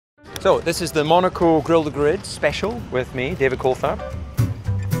So this is the Monaco Grill the Grid special with me, David Coulthard.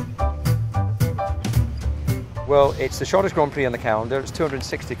 Well, it's the shortest Grand Prix on the calendar. It's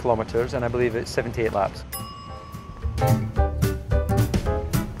 260 kilometers and I believe it's 78 laps.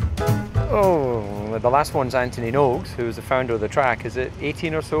 Oh, the last one's Anthony Noakes, who's the founder of the track. Is it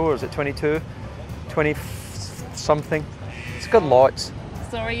 18 or so, or is it 22? 20 something? It's got lots.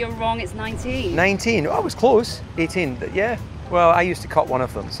 Sorry, you're wrong, it's 19. 19, oh, I was close. 18, yeah. Well, I used to cut one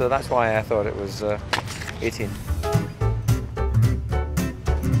of them, so that's why I thought it was 18.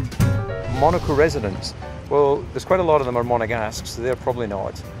 Monaco residents. Well, there's quite a lot of them are Monegasques, so they're probably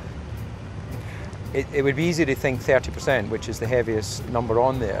not. It would be easy to think 30%, which is the heaviest number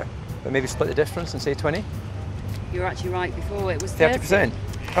on there, but maybe split the difference and say 20? You're actually right before, it was 30. 30%,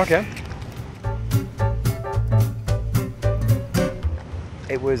 okay.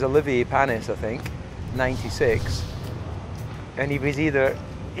 It was Olivier Panis, I think, 96, and he was either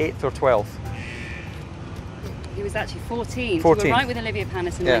 8th or 12th. He was actually 14. 14. So we're right with Olivier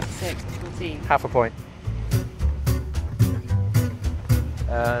Panis in 96, 14. Half a point.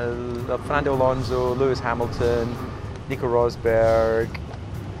 Fernando Alonso, Lewis Hamilton, Nico Rosberg,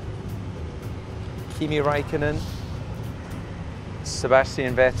 Kimi Raikkonen,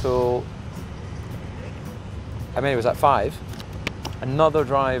 Sebastian Vettel. I mean, it was at 5. Another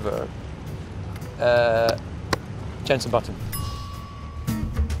driver, Jenson Button.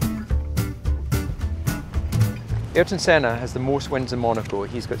 Ayrton Senna has the most wins in Monaco.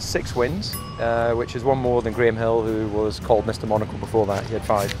 He's got 6 wins, which is one more than Graham Hill, who was called Mr. Monaco before that. He had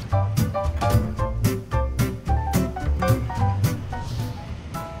 5.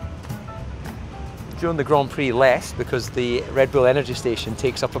 During the Grand Prix, less, because the Red Bull Energy Station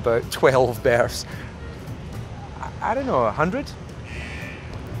takes up about 12 berths. I don't know, 100?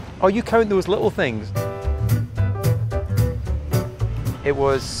 Oh, you count those little things. It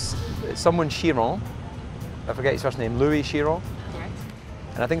was someone Chiron. I forget his first name, Louis Chiron. Right.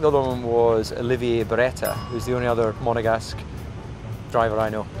 And I think the other one was Olivier Beretta, who's the only other Monegasque driver I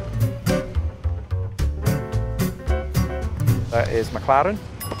know. That is McLaren.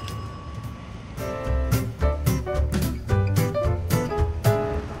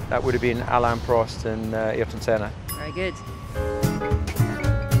 That would have been Alain Prost and Ayrton Senna. Very good.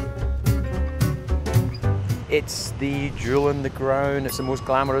 It's the jewel in the crown, it's the most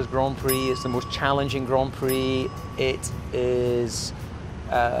glamorous Grand Prix, it's the most challenging Grand Prix. It is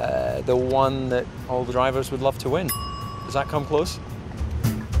the one that all the drivers would love to win. Does that come close?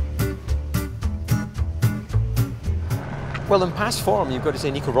 Well, in past form, you've got to say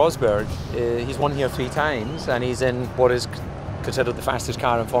Nico Rosberg. He's won here 3 times and he's in what is considered the fastest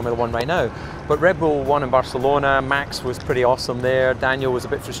car in Formula 1 right now. But Red Bull won in Barcelona, Max was pretty awesome there, Daniel was a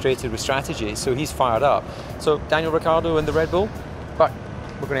bit frustrated with strategy, so he's fired up. So Daniel Ricciardo in the Red Bull, but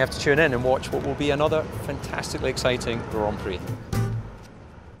we're going to have to tune in and watch what will be another fantastically exciting Grand Prix.